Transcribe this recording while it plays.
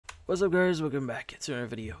What's up guys, welcome back to another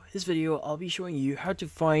video. This video I'll be showing you how to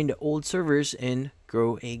find old servers in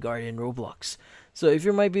Grow a Garden Roblox. So if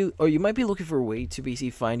you might be looking for a way to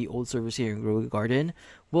basically find the old servers here in Grow a Garden,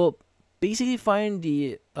 well basically find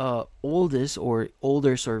the oldest or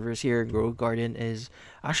older servers here in Grow a Garden is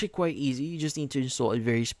actually quite easy. You just need to install a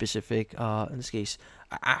very specific in this case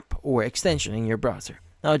app or extension in your browser.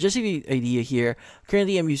 Now, just to give you an idea here,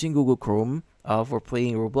 currently I'm using Google Chrome for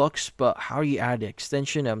playing Roblox, but how do you add the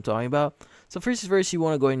extension I'm talking about? So first, you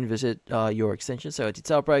want to go and visit your extension. So at the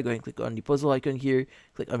top right, go ahead and click on the puzzle icon here,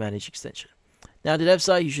 click on Manage Extension. Now, the left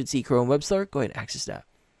side, you should see Chrome Web Store. Go ahead and access that.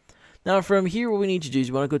 Now, from here, what we need to do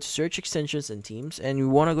is we want to go to Search Extensions and Teams, and we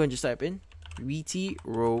want to go and just type in BT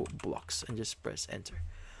Roblox and just press Enter.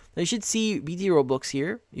 Now you should see BT Roblox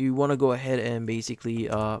here. You want to go ahead and basically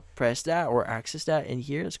press that or access that in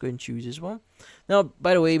here. Let's go ahead and choose this one. Now,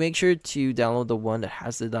 by the way, make sure to download the one that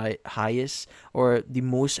has the highest or the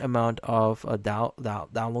most amount of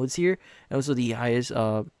downloads here, and also the highest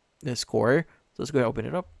the score. So let's go ahead and open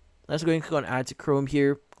it up. Let's go ahead and click on Add to Chrome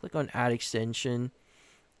here. Click on Add Extension,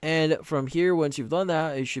 and from here, once you've done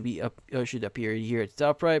that, it should be should appear here at the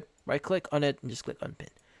top right. Right click on it and just click on Pin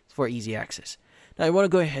for easy access. Now, you want to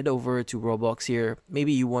go ahead over to Roblox here.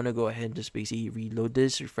 Maybe you want to go ahead and just basically reload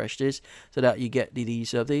this, refresh this, so that you get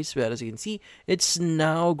these updates. But as you can see, it's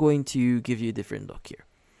now going to give you a different look here.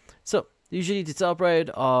 So, usually at the top right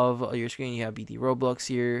of your screen, you have BT Roblox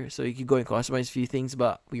here. So, you can go and customize a few things,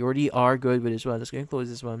 but we already are good with this one. Let's go and close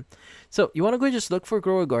this one. So, you want to go and just look for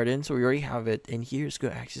Grow a Garden. So, we already have it in here. Let's go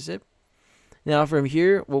access it. Now, from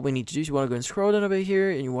here, what we need to do is you want to go and scroll down a bit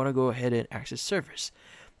here, and you want to go ahead and access servers.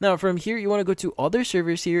 Now, from here, you want to go to other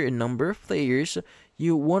servers here in number of players.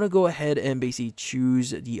 You want to go ahead and basically choose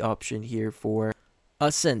the option here for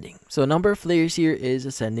ascending. So, number of players here is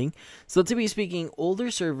ascending. So, to be speaking, older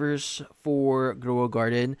servers for Grow a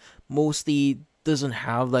Garden mostly doesn't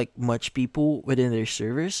have like much people within their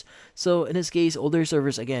servers. So, in this case, older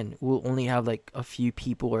servers, again, will only have like a few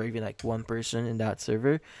people or even like one person in that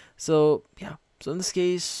server. So, yeah. So, in this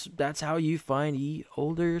case, that's how you find the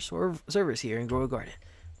older servers here in Grow a Garden.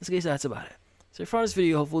 In this case, that's about it. So if you found this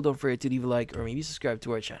video helpful, don't forget to leave a like or maybe subscribe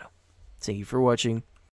to our channel. Thank you for watching.